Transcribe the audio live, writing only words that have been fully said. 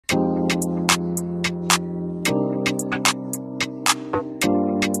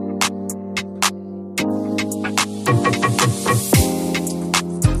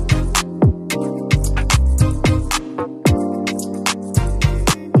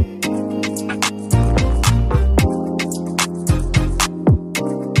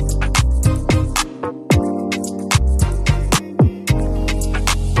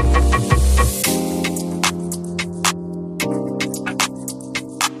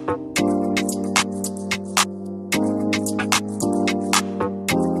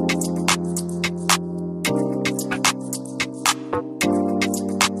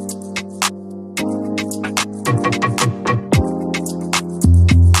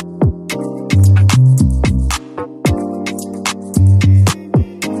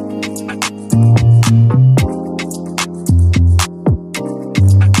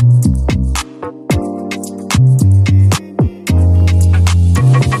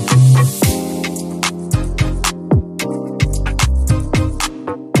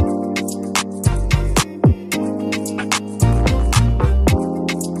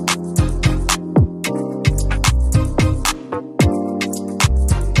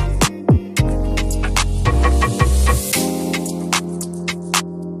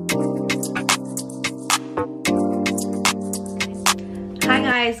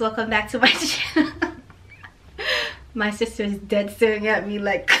Welcome back to my channel. My sister is dead staring at me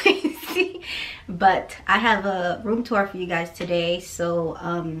like crazy, but I have a room tour for you guys today. So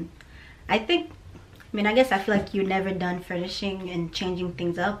I guess I feel like you're never done furnishing and changing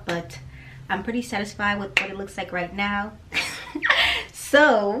things up, but I'm pretty satisfied with what it looks like right now.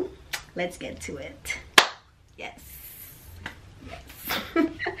 So let's get to it. Yes.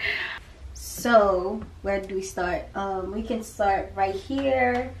 So where do we start? We can start right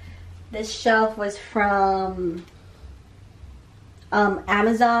here. This shelf was from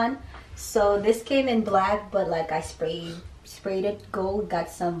Amazon. So this came in black, but like I sprayed it gold. Got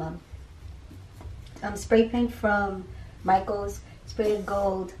some spray paint from Michaels, sprayed it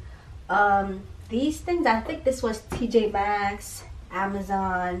gold. These things, I think this was TJ Maxx,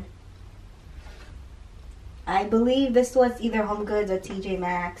 Amazon. I believe this was either Home Goods or TJ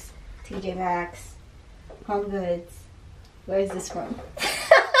Maxx. TJ Maxx, Home Goods. Where is this from?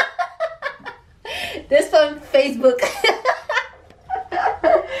 This from Facebook.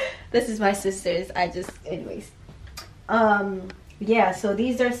 This is my sister's. Anyways. Yeah, so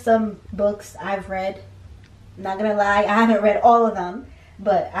these are some books I've read. I'm not gonna lie, I haven't read all of them,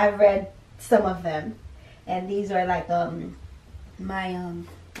 but I've read some of them. And these are like my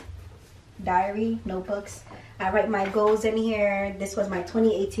diary notebooks. I write my goals in here. This was my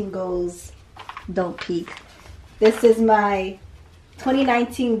 2018 goals. Don't peek. This is my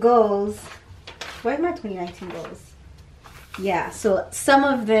 2019 goals. Where's my 2019 goals? Yeah, so some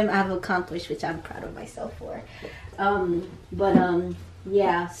of them I've accomplished, which I'm proud of myself for.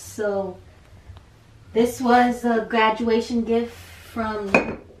 Yeah, so this was a graduation gift from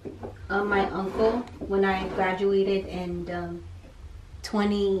my uncle when I graduated in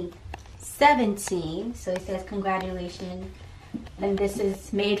 2017. So it says congratulations, and this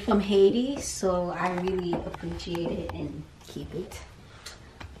is made from Haiti, so I really appreciate it and keep it.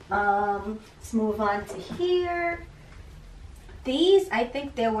 Let's move on to here. These, I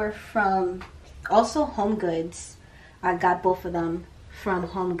think they were from also Home Goods. I got both of them from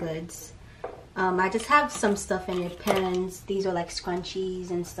Home Goods. I just have some stuff in it, pens. These are like scrunchies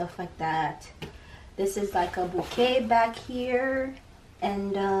and stuff like that. This is like a bouquet back here.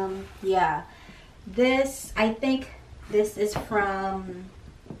 And yeah, this, I think this is from,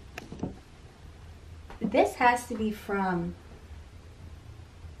 this has to be from,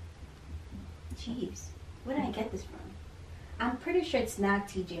 jeez, where did I get this from? I'm pretty sure it's not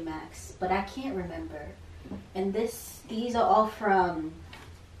TJ Maxx, but I can't remember. And these are all from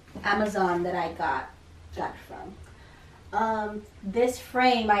Amazon that I got from. This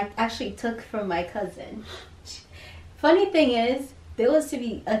frame I actually took from my cousin. Funny thing is, there was to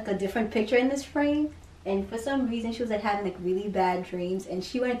be like a different picture in this frame, and for some reason she was like having like really bad dreams, and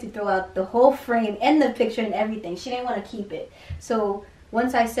she wanted to throw out the whole frame and the picture and everything. She didn't want to keep it. So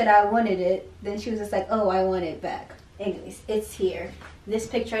once I said I wanted it, then she was just like, oh, I want it back. Anyways, it's here. This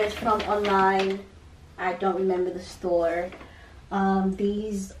picture is from online. I don't remember the store.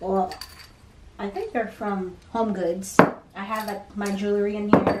 These are, I think they're from Home Goods. I have like my jewelry in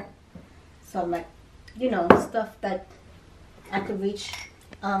here, so like, you know, stuff that I could reach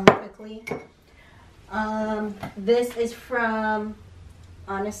quickly. This is from,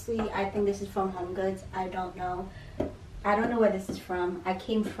 honestly, I think this is from Home Goods. I don't know where this is from. I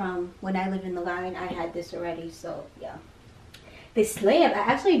came from, when I lived in the line, I had this already, so yeah. This lamp, I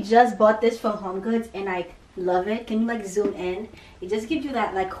actually just bought this from Home Goods and I love it. Can you like zoom in? It just gives you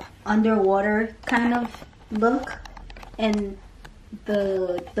that like underwater kind of look, and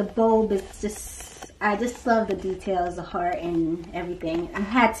the bulb is just, I just love the details, the heart and everything. I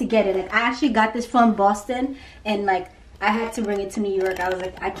had to get it. Like, I actually got this from Boston, and like I had to bring it to New York. I was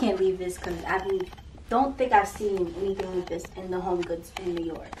like, I can't leave this because don't think I've seen anything like this in the Home Goods in New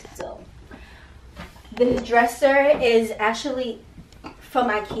York. So this dresser is actually from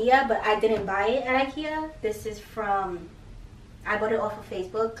IKEA, but I didn't buy it at IKEA. This is from, I bought it off of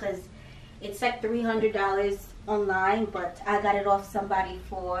Facebook because it's like $300 online, but I got it off somebody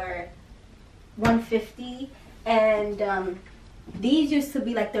for $150. And these used to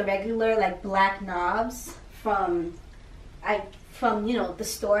be like the regular like black knobs from you know, the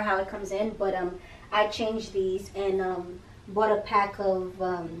store, how it comes in, but I changed these and bought a pack of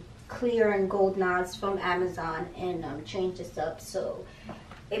clear and gold knobs from Amazon and changed this up so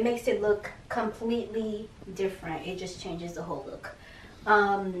it makes it look completely different. It just changes the whole look.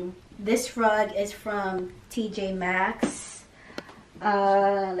 This rug is from TJ Maxx.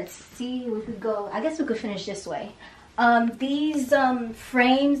 Let's see, we could go, I guess we could finish this way. These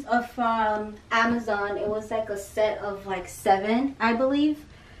frames are from Amazon. It was like a set of like 7, I believe.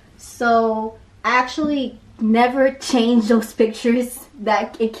 So I actually never changed those pictures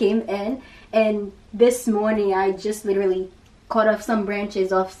that it came in. And this morning I just literally cut off some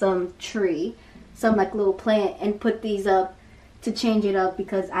branches off some tree, some like little plant, and put these up to change it up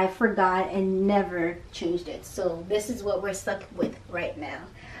because I forgot and never changed it. So this is what we're stuck with right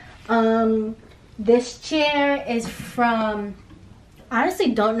now. This chair is from, I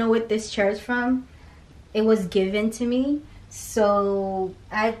honestly don't know what this chair is from. It was given to me, so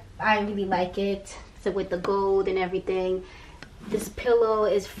I really like it. So with the gold and everything. This pillow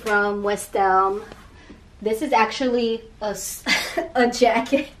is from West Elm. This is actually a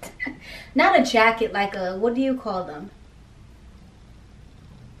jacket. Not a jacket, like a, what do you call them?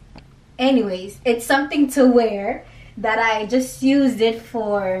 Anyways, it's something to wear that I just used it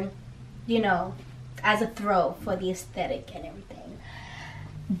for, you know, as a throw for the aesthetic and everything.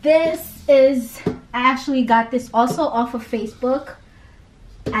 This is, I actually got this also off of Facebook.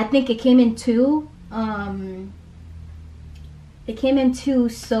 I think it came in 2. It came in 2,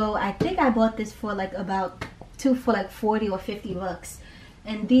 so I think I bought this for like about 2 for like 40 or 50 bucks.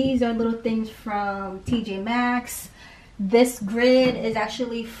 And these are little things from TJ Maxx. This grid is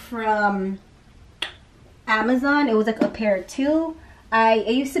actually from Amazon. It was like a pair of 2.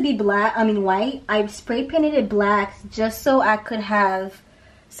 It used to be black, white. I spray painted it black just so I could have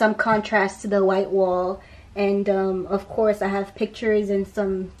some contrast to the white wall. And of course I have pictures and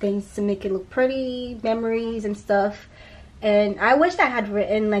some things to make it look pretty, memories and stuff. And I wish I had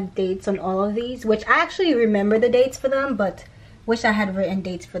written like dates on all of these, which I actually remember the dates for them, but wish I had written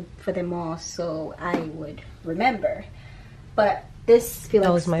dates for them all so I would remember. But this feels like,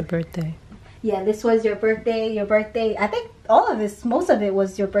 that was my birthday. Yeah, this was your birthday. I think all of this, most of it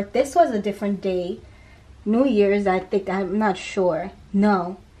was your birthday. This was a different day. New Year's, I think, I'm not sure.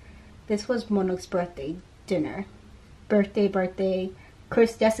 No, this was Monok's birthday dinner. Birthday.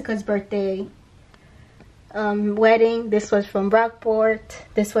 Jessica's birthday. Wedding. This was from Rockport.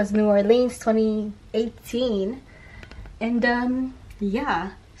 This was New Orleans 2018. And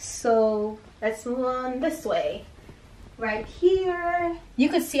yeah, so let's move on this way. Right here, you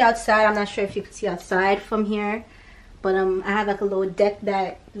could see outside. I'm not sure if you could see outside from here, but I have like a little deck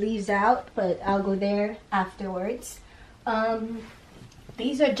that leaves out, but I'll go there afterwards.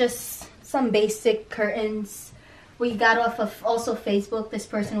 These are just some basic curtains we got off of also Facebook. This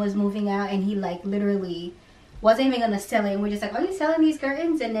person was moving out and he like literally wasn't even gonna sell it, and we're just like, are you selling these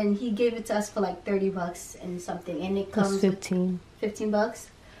curtains? And then he gave it to us for like 30 bucks and something, and it comes 15 bucks.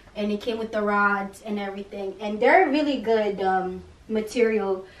 And it came with the rods and everything, and they're really good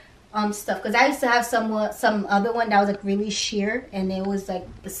material stuff, because I used to have some other one that was like really sheer and it was like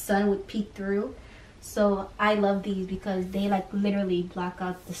the sun would peek through. So I love these because they like literally block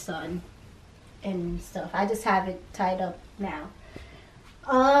out the sun and stuff. I just have it tied up now.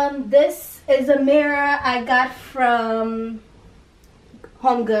 This is a mirror I got from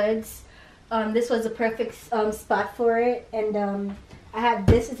Home Goods. This was a perfect spot for it. And I have,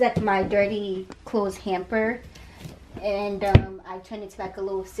 this is like my dirty clothes hamper, and I turned it to like a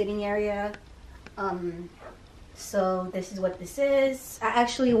little sitting area. So this is what this is. I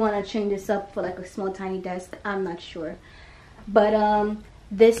actually want to change this up for like a small tiny desk. I'm not sure, but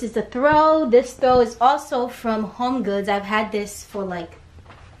this is the throw. This throw is also from Home Goods. I've had this for like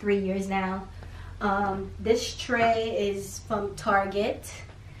 3 years now. This tray is from Target.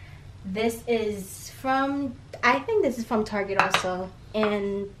 This is from, I think this is from Target also.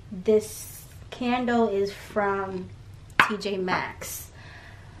 And this candle is from TJ Maxx.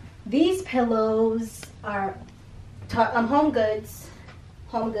 These pillows are Home Goods.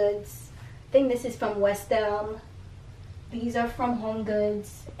 I think this is from West Elm. These are from Home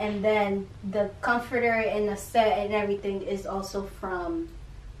Goods. And then the comforter and the set and everything is also from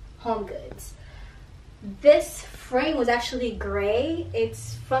Home Goods. This frame was actually gray.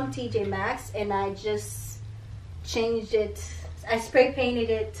 It's from TJ Maxx, and I just changed it I spray painted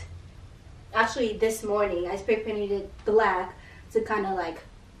it, actually this morning, I spray painted it black to kind of like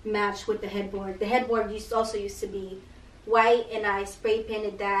match with the headboard. The headboard also used to be white, and I spray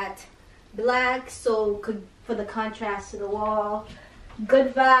painted that black so for the contrast to the wall.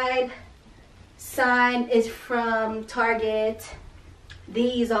 Good Vibe sign is from Target.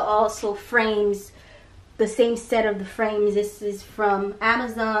 These are also frames, the same set of the frames. This is from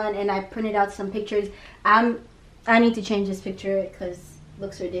Amazon, and I printed out some pictures. I need to change this picture because it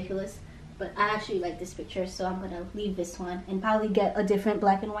looks ridiculous, but I actually like this picture, so I'm gonna leave this one and probably get a different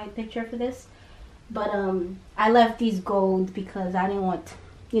black and white picture for this. But I left these gold because I didn't want,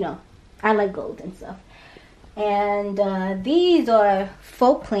 you know, I like gold and stuff. And these are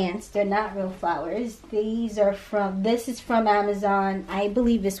faux plants. They're not real flowers. This is from Amazon. I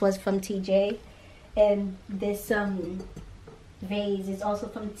believe this was from TJ. And this vase is also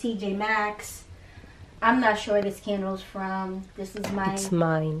from TJ Maxx. I'm not sure this candle's from. This is mine. It's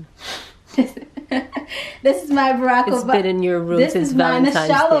mine. This is my Barack Obama. It's been in your room since Valentine's Day. This is my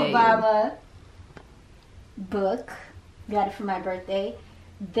Michelle Obama book. Got it for my birthday.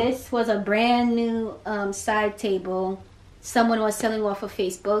 This was a brand new side table. Someone was selling off of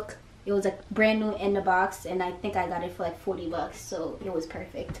Facebook. It was like brand new in the box, and I think I got it for like $40, so it was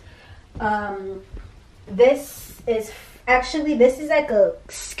perfect. This is like a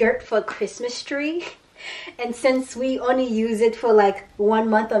skirt for a Christmas tree. And since we only use it for like 1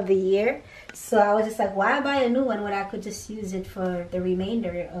 month of the year, so I was just like, why buy a new one when I could just use it for the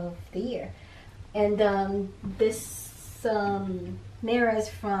remainder of the year? And this mirror is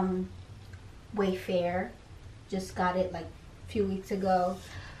from Wayfair. Just got it like a few weeks ago.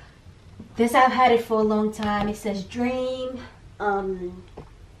 This, I've had it for a long time. It says Dream.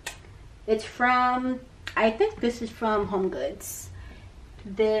 It's from, I think this is from Home Goods.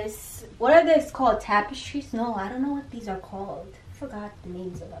 This, what are these called? Tapestries? No, I don't know what these are called. I forgot the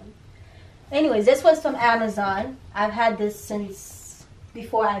names of them. Anyways, this was from Amazon. I've had this since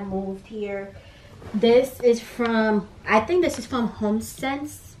before I moved here. This is from, I think this is from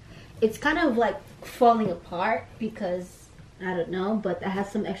HomeSense. It's kind of like falling apart because, I don't know, but it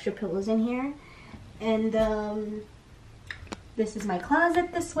has some extra pillows in here. And this is my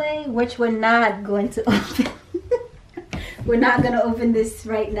closet this way, which we're not going to open. We're not going to open this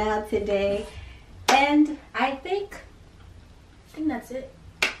right now today. And I think that's it.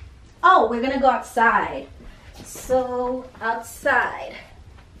 Oh, we're going to go outside. So, outside,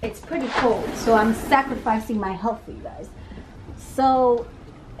 it's pretty cold. So, I'm sacrificing my health for you guys. So,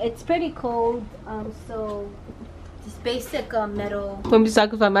 it's pretty cold. So, just basic metal. Let me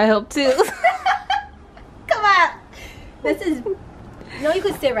sacrifice my health too. Come on. This is, no, you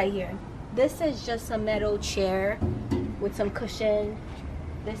could sit right here. This is just a metal chair with some cushion.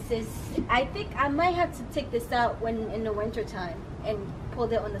 This is, I think I might have to take this out when in the winter time and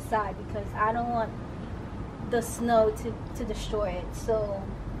pull it on the side because I don't want the snow to destroy it. So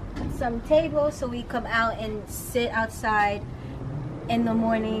some tables so we come out and sit outside in the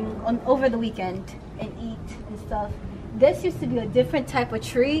morning over the weekend and eat and stuff. This used to be a different type of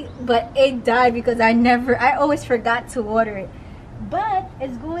tree, but it died because I always forgot to water it. But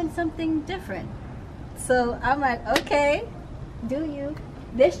it's going something different. So I'm like, okay, do you?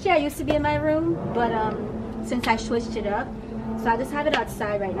 This chair used to be in my room, but since I switched it up, so I just have it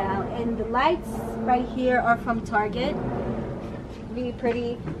outside right now. And the lights right here are from Target. Really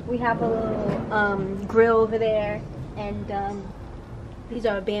pretty. We have a little grill over there, and these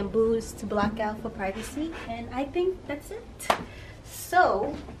are bamboos to block out for privacy. And I think that's it.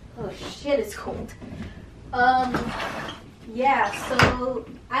 So, oh shit, it's cold. Yeah, so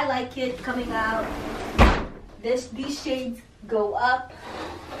I like it coming out. These shades go up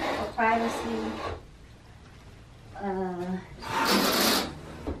for privacy.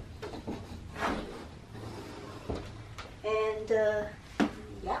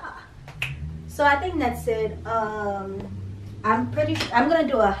 Yeah. So I think that's it. I'm gonna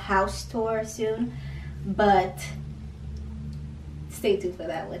do a house tour soon, but stay tuned for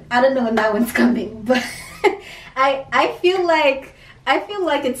that one. I don't know when that one's coming, but I feel like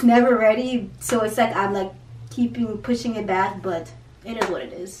it's never ready, so it's like I'm like pushing it back, but it is what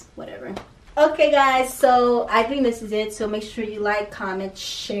it is. Whatever. Okay guys, so I think this is it. So make sure you like, comment,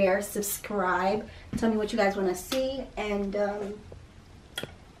 share, subscribe. Tell me what you guys want to see, and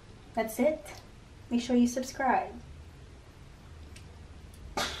that's it. Make sure you subscribe.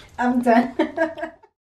 I'm done.